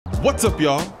What's up,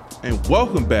 y'all? And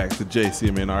welcome back to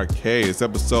JCMN Arcade. It's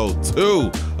episode 2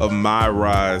 of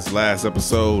MyRise. Last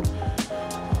episode,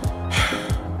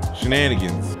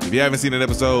 shenanigans. If you haven't seen an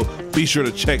episode, be sure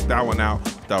to check that one out.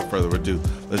 Without further ado,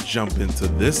 let's jump into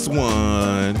this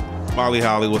one. Molly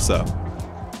Holly, what's up?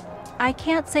 I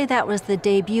can't say that was the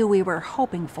debut we were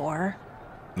hoping for.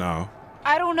 No.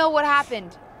 I don't know what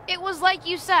happened. It was like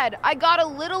you said, I got a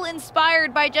little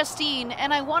inspired by Justine,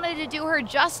 and I wanted to do her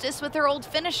justice with her old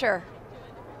finisher.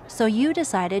 So you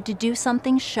decided to do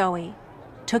something showy,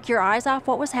 took your eyes off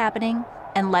what was happening,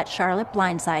 and let Charlotte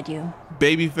blindside you.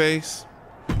 Babyface?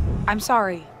 I'm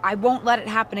sorry. I won't let it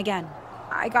happen again.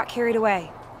 I got carried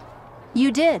away.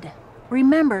 You did.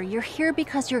 Remember, you're here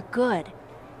because you're good,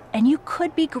 and you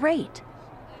could be great.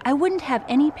 I wouldn't have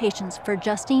any patience for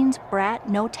Justine's brat,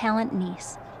 no-talent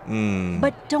niece.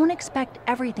 But don't expect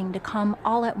everything to come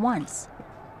all at once.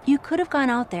 You could have gone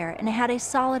out there and had a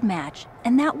solid match,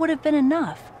 and that would have been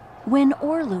enough, win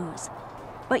or lose.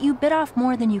 But you bit off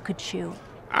more than you could chew.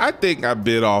 I think I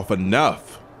bit off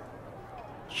enough.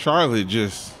 Charlotte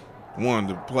just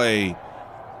wanted to play.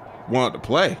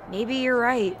 Maybe you're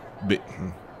right.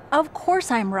 Of course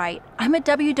I'm right. I'm a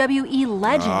WWE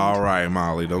legend. All right,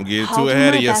 Molly, don't get too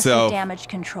ahead of yourself. Damage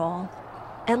control.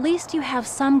 At least you have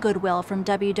some goodwill from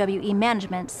WWE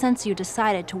management since you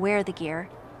decided to wear the gear.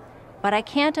 But I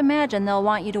can't imagine they'll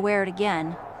want you to wear it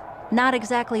again. Not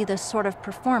exactly the sort of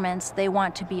performance they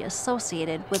want to be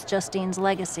associated with Justine's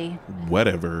legacy.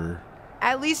 Whatever.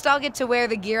 At least I'll get to wear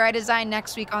the gear I designed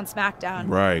next week on SmackDown.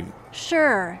 Right.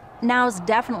 Sure, now's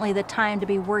definitely the time to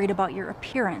be worried about your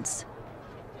appearance.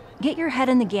 Get your head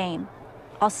in the game.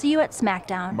 I'll see you at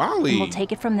SmackDown, Molly, and we'll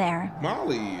take it from there.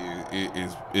 Molly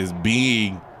is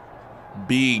being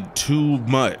too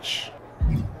much.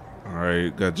 All right,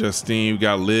 got Justine, we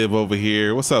got Liv over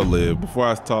here. What's up, Liv? Before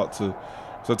I talk to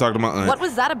my aunt. What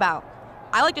was that about?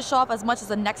 I like to show off as much as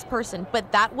the next person,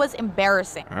 but that was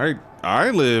embarrassing. All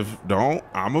right, Liv.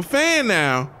 I'm a fan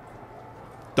now.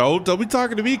 Don't be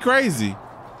talking to me crazy.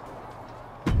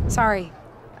 Sorry.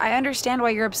 I understand why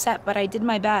you're upset, but I did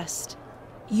my best.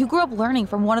 You grew up learning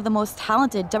from one of the most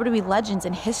talented WWE legends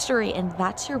in history, and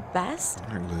that's your best?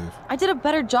 All right, Liv. I did a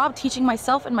better job teaching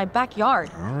myself in my backyard.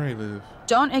 All right, Liv.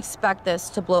 Don't expect this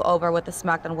to blow over with the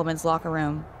SmackDown women's locker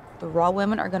room. The Raw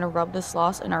women are gonna rub this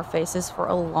loss in our faces for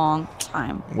a long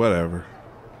time. Whatever.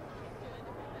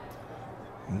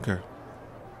 Okay.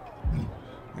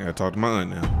 I gotta talk to my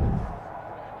aunt now.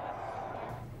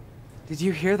 Did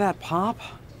you hear that pop?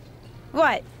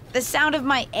 What? The sound of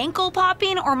my ankle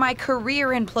popping or my career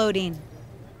imploding?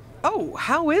 Oh,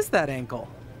 how is that ankle?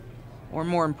 Or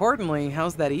more importantly,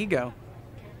 how's that ego?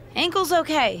 Ankle's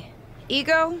okay.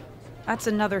 Ego? That's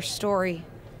another story.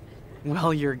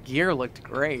 Well, your gear looked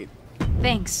great.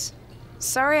 Thanks.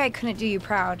 Sorry I couldn't do you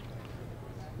proud.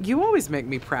 You always make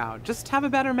me proud. Just have a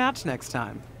better match next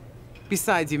time.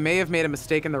 Besides, you may have made a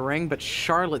mistake in the ring, but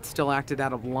Charlotte still acted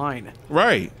out of line.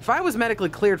 Right. If I was medically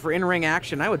cleared for in-ring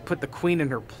action, I would put the queen in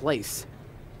her place.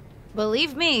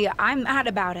 Believe me, I'm mad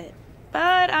about it.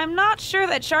 But I'm not sure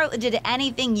that Charlotte did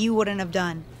anything you wouldn't have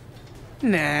done.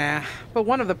 Nah, but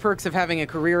one of the perks of having a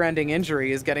career-ending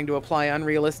injury is getting to apply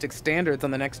unrealistic standards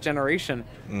on the next generation.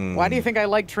 Why do you think I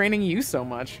like training you so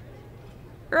much?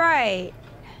 Right.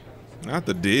 Not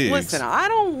the digs. Listen, I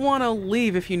don't want to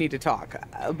leave if you need to talk,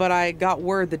 but I got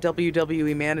word the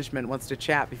WWE management wants to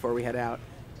chat before we head out.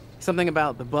 Something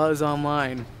about the buzz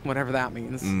online, whatever that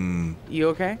means. You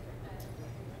okay?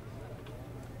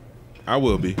 I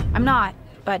will be. I'm not,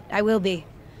 but I will be.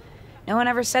 No one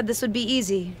ever said this would be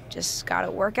easy. Just gotta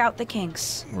work out the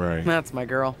kinks. Right. That's my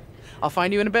girl. I'll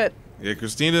find you in a bit. Yeah,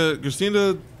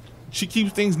 Christina, she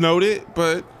keeps things noted,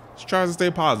 but she tries to stay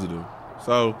positive.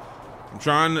 So I'm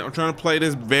trying to play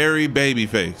this very baby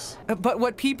face. But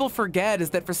what people forget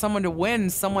is that for someone to win,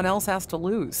 someone else has to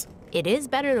lose. It is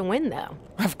better to win, though.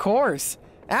 Of course.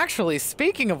 Actually,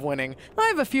 speaking of winning, I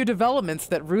have a few developments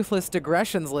that Ruthless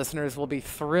Digressions listeners will be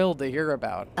thrilled to hear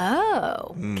about.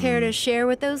 Oh, care to share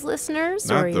with those listeners?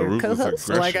 Not or the your Ruthless co-host?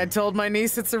 Aggression. Like I told my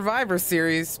niece at Survivor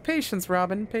Series, patience,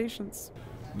 Robin, patience.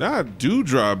 Not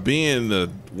Dewdrop being the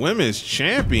women's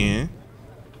champion.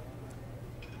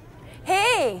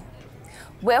 Hey,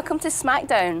 welcome to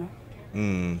SmackDown.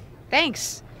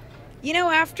 Thanks. You know,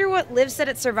 after what Liv said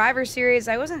at Survivor Series,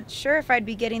 I wasn't sure if I'd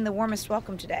be getting the warmest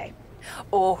welcome today.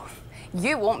 Oh,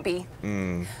 you won't be.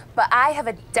 But I have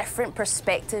a different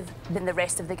perspective than the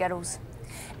rest of the girls.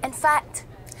 In fact,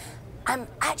 I'm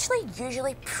actually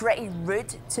usually pretty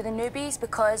rude to the newbies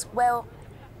because, well,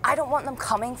 I don't want them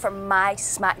coming for my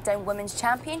SmackDown Women's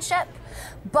Championship,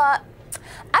 but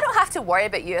I don't have to worry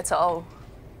about you at all.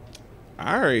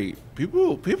 All right,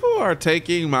 people are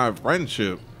taking my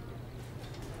friendship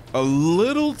a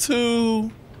little too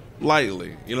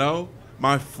lightly, you know?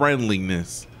 My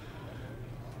friendliness.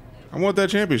 I want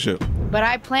that championship. But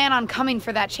I plan on coming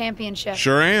for that championship.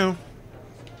 Sure am.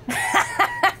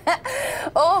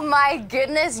 Oh my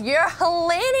goodness, you're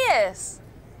hilarious.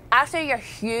 After your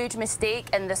huge mistake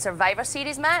in the Survivor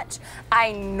Series match,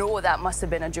 I know that must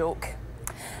have been a joke.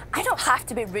 I don't have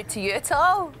to be rude to you at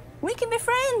all. We can be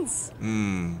friends.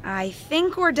 I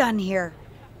think we're done here.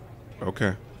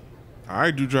 Okay. All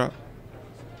right, Dewdrop.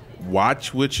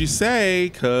 Watch what you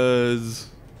say, cause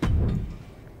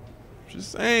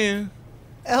just saying.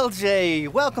 LJ,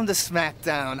 welcome to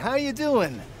SmackDown. How you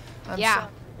doing?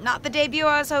 Not the debut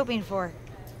I was hoping for.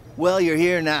 Well, you're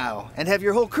here now and have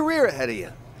your whole career ahead of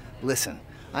you. Listen,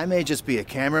 I may just be a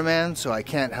cameraman, so I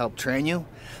can't help train you,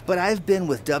 but I've been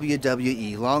with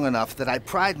WWE long enough that I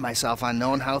pride myself on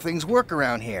knowing how things work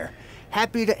around here.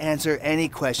 Happy to answer any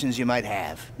questions you might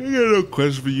have. I got no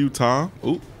question for you, Tom.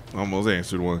 Oop, almost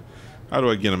answered one. How do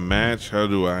I get a match? How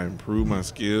do I improve my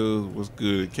skills? What's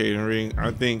good at catering?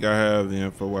 I think I have the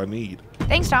info I need.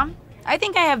 Thanks, Tom. I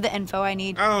think I have the info I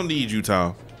need. I don't need you,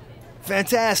 Tom.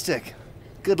 Fantastic.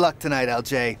 Good luck tonight,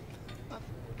 LJ.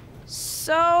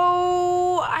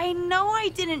 So, I know I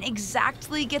didn't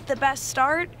exactly get the best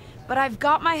start, but I've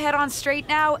got my head on straight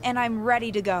now and I'm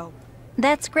ready to go.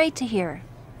 That's great to hear.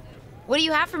 What do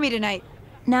you have for me tonight?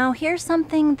 Now, here's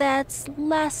something that's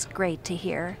less great to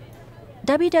hear.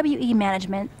 WWE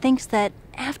management thinks that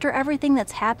after everything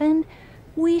that's happened,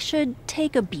 we should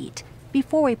take a beat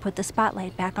before we put the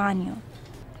spotlight back on you.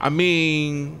 I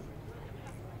mean,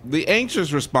 the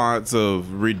anxious response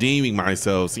of redeeming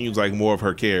myself seems like more of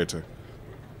her character.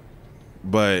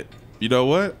 But you know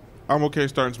what? I'm okay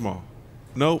starting small.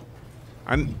 Nope.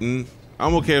 I'm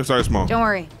okay with starting small. Don't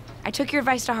worry. I took your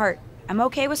advice to heart. I'm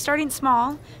okay with starting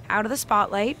small, out of the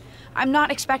spotlight. I'm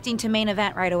not expecting to main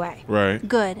event right away. Right.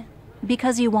 Good,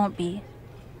 because you won't be.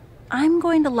 I'm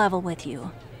going to level with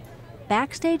you.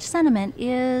 Backstage sentiment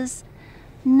is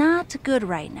not good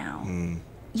right now.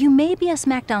 You may be a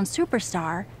SmackDown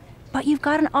superstar, but you've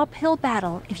got an uphill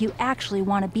battle if you actually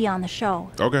want to be on the show.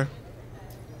 Okay.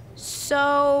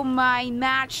 So, my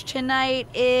match tonight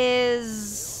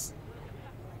is...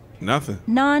 Nothing.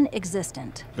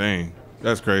 Non-existent. Dang.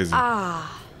 That's crazy.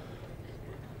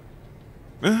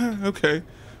 Okay.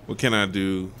 What can I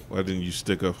do? Why didn't you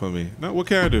stick up for me? No, what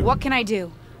can I do? What can I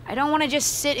do? I don't want to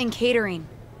just sit in catering.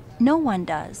 No one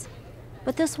does.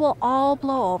 But this will all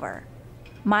blow over.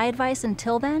 My advice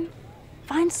until then,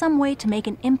 find some way to make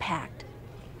an impact.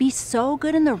 Be so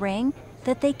good in the ring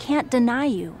that they can't deny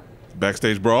you.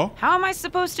 Backstage brawl? How am I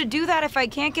supposed to do that if I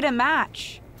can't get a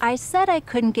match? I said I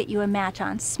couldn't get you a match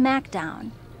on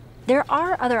SmackDown. There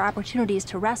are other opportunities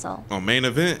to wrestle. On main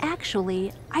event?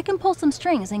 Actually, I can pull some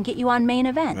strings and get you on main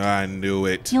event. I knew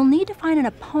it. You'll need to find an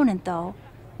opponent, though.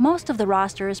 Most of the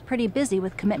roster is pretty busy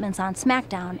with commitments on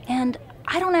SmackDown, and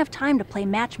I don't have time to play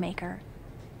matchmaker.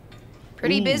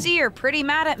 Pretty busy or pretty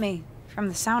mad at me, from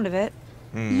the sound of it.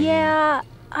 Yeah,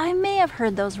 I may have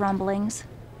heard those rumblings.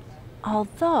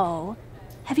 Although,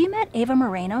 have you met Ava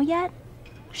Moreno yet?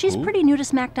 She's pretty new to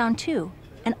SmackDown, too,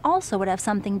 and also would have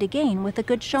something to gain with a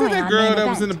good showing on that main girl event. that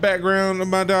was in the background of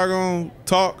my doggone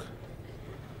talk?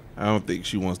 I don't think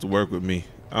she wants to work with me.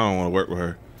 I don't want to work with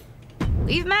her.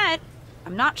 We've met.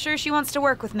 I'm not sure she wants to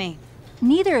work with me.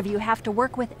 Neither of you have to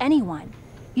work with anyone.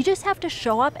 You just have to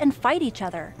show up and fight each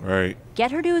other. Right.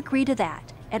 Get her to agree to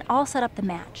that, and I'll set up the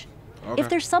match. Okay. If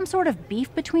there's some sort of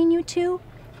beef between you two,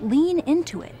 lean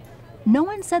into it. No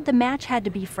one said the match had to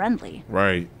be friendly.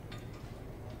 Right.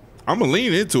 I'm gonna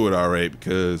lean into it, all right,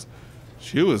 because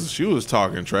she was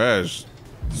talking trash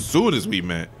as soon as we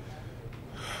met.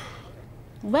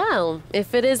 Well,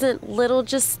 if it isn't little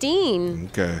Justine.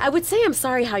 Okay. I would say I'm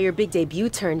sorry how your big debut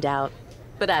turned out,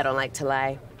 but I don't like to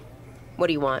lie. What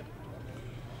do you want?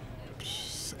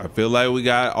 I feel like we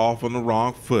got off on the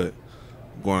wrong foot.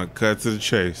 I'm going to cut to the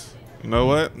chase. You know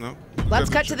what? No. Let's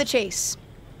cut to the chase.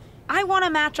 I want a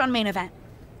match on main event.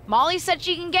 Molly said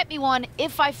she can get me one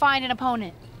if I find an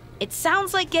opponent. It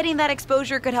sounds like getting that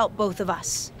exposure could help both of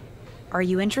us. Are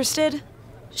you interested?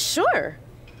 Sure.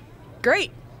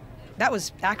 Great. That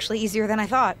was actually easier than I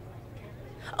thought.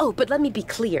 Oh, but let me be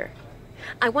clear.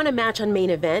 I want a match on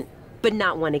main event, but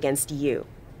not one against you.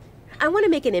 I want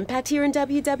to make an impact here in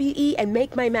WWE and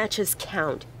make my matches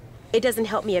count. It doesn't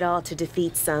help me at all to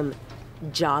defeat some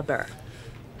jobber.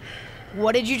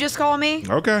 What did you just call me?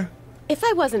 Okay. If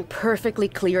I wasn't perfectly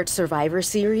clear at Survivor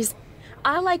Series,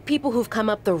 I like people who've come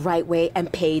up the right way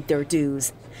and paid their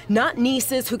dues. Not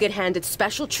nieces who get handed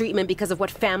special treatment because of what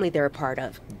family they're a part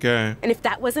of. Okay. And if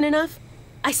that wasn't enough,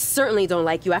 I certainly don't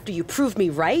like you after you proved me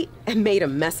right and made a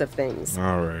mess of things.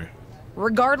 All right.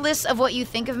 Regardless of what you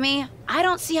think of me, I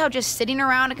don't see how just sitting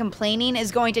around and complaining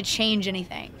is going to change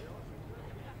anything.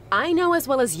 I know as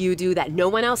well as you do that no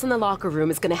one else in the locker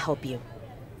room is gonna help you.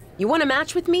 You want a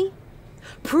match with me?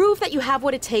 Prove that you have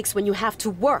what it takes when you have to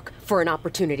work for an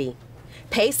opportunity.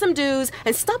 Pay some dues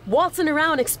and stop waltzing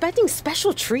around expecting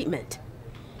special treatment.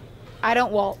 I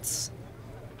don't waltz.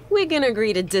 We can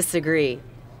agree to disagree,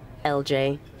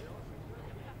 LJ.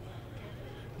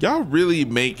 Y'all really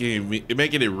making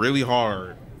it really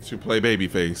hard to play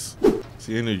babyface.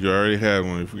 See, you already had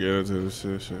one. If we get into this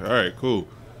shit. All right, cool.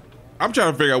 I'm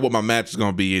trying to figure out what my match is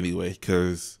gonna be anyway,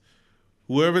 because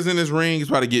whoever's in this ring is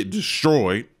about to get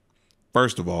destroyed,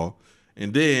 first of all,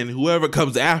 and then whoever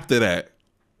comes after that,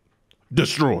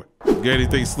 destroyed. Got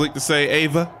anything slick to say,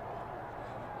 Ava?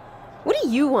 What do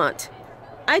you want?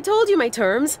 I told you my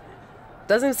terms.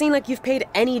 Doesn't seem like you've paid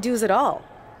any dues at all.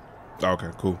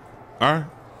 Okay, cool. All right.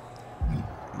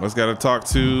 Let's gotta talk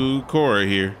to Cora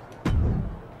here.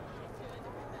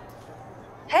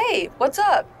 Hey, what's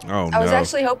up? Oh, I was no.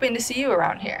 actually hoping to see you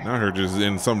around here. Not her just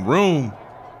in some room.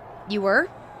 You were?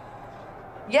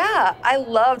 Yeah, I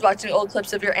loved watching old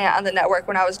clips of your aunt on the network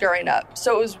when I was growing up,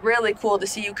 so it was really cool to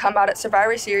see you come out at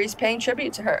Survivor Series paying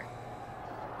tribute to her.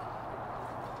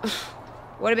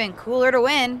 Would have been cooler to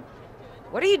win.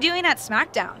 What are you doing at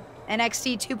SmackDown?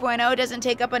 NXT 2.0 doesn't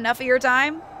take up enough of your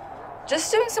time?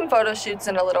 Just doing some photo shoots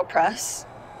and a little press.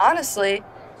 Honestly,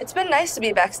 it's been nice to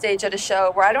be backstage at a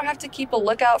show where I don't have to keep a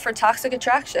lookout for toxic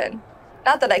attraction.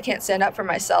 Not that I can't stand up for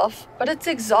myself, but it's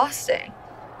exhausting.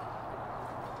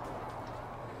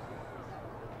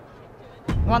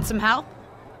 Want some help?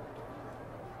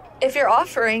 If you're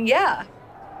offering, yeah.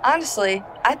 Honestly,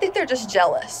 I think they're just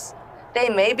jealous. They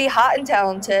may be hot and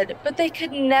talented, but they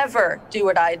could never do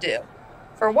what I do.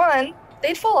 For one,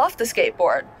 they'd fall off the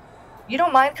skateboard. You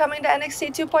don't mind coming to NXT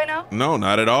 2.0? No,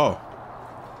 not at all.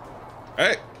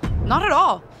 Hey. Not at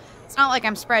all. It's not like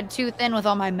I'm spread too thin with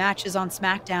all my matches on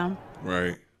SmackDown.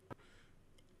 Right.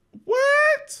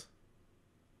 What?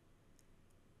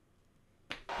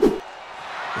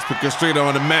 Let's put Christina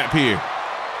on the map here.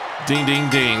 Ding, ding,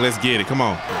 ding. Let's get it. Come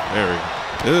on. There we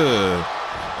go.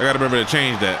 I gotta remember to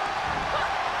change that.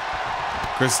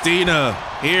 Christina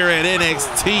here at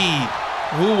NXT.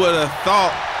 Who would have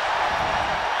thought?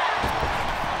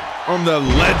 From the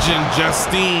legend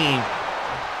Justine.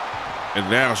 And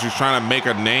now she's trying to make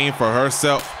a name for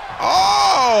herself.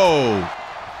 Oh!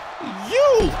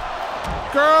 You!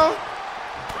 Girl!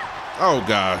 Oh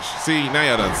gosh. See, now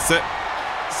y'all done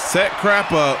set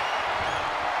crap up.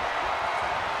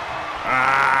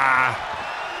 Ah!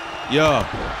 Yeah.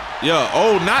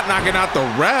 Oh, not knocking out the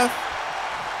ref.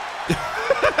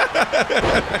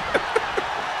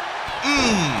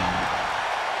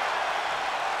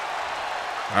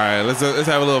 All right, let's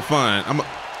have a little fun.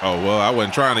 Oh well, I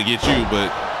wasn't trying to get you,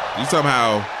 but you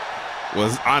somehow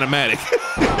was automatic.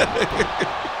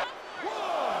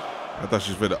 I thought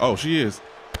she was fit. Oh, she is.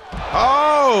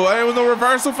 Oh, there was no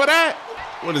reversal for that.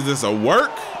 What is this? A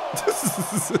work?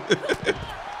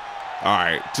 All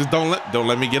right, just don't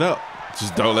let me get up.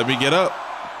 Just don't let me get up.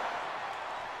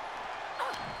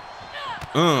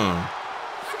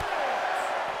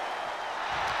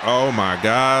 Oh my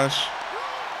gosh.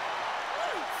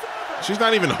 She's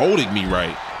not even holding me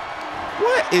right.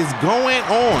 What is going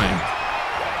on?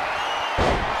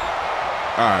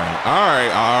 All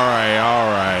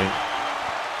right.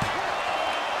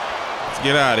 Let's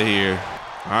get out of here.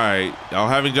 All right, y'all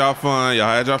having y'all fun. Y'all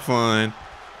had y'all fun.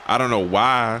 I don't know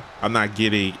why I'm not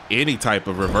getting any type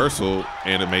of reversal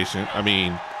animation. I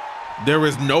mean, there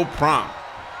is no prompt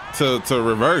to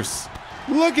reverse.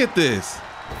 Look at this.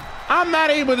 I'm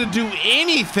not able to do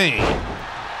anything.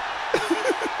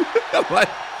 Like,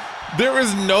 there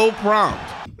is no prompt.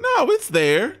 No, it's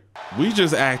there. We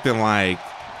just acting like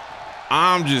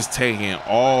I'm just taking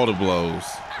all the blows.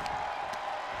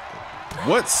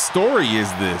 What story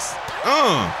is this?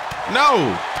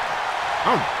 No.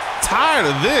 I'm tired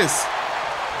of this.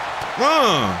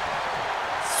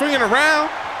 Swinging around.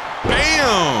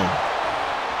 Bam.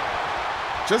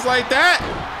 Just like that.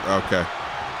 Okay.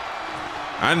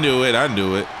 I knew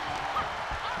it.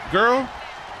 Girl,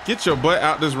 get your butt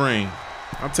out this ring.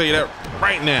 I'll tell you that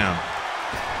right now.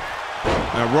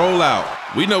 Now roll out.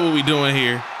 We know what we doing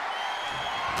here.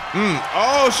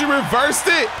 Oh, she reversed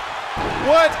it.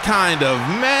 What kind of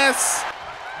mess?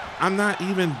 I'm not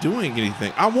even doing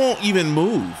anything. I won't even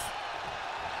move.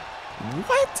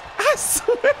 What? I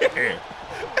swear.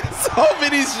 So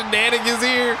many shenanigans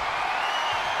here.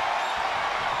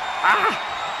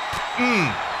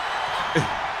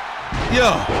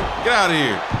 Yo, get out of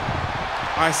here.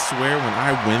 I swear when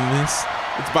I win this,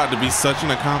 it's about to be such an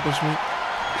accomplishment.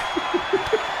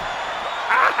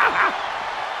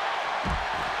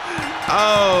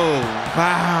 Oh,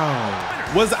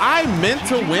 wow. Was I meant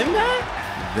to win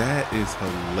that? That is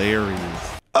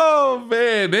hilarious. Oh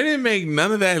man, they didn't make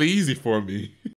none of that easy for me.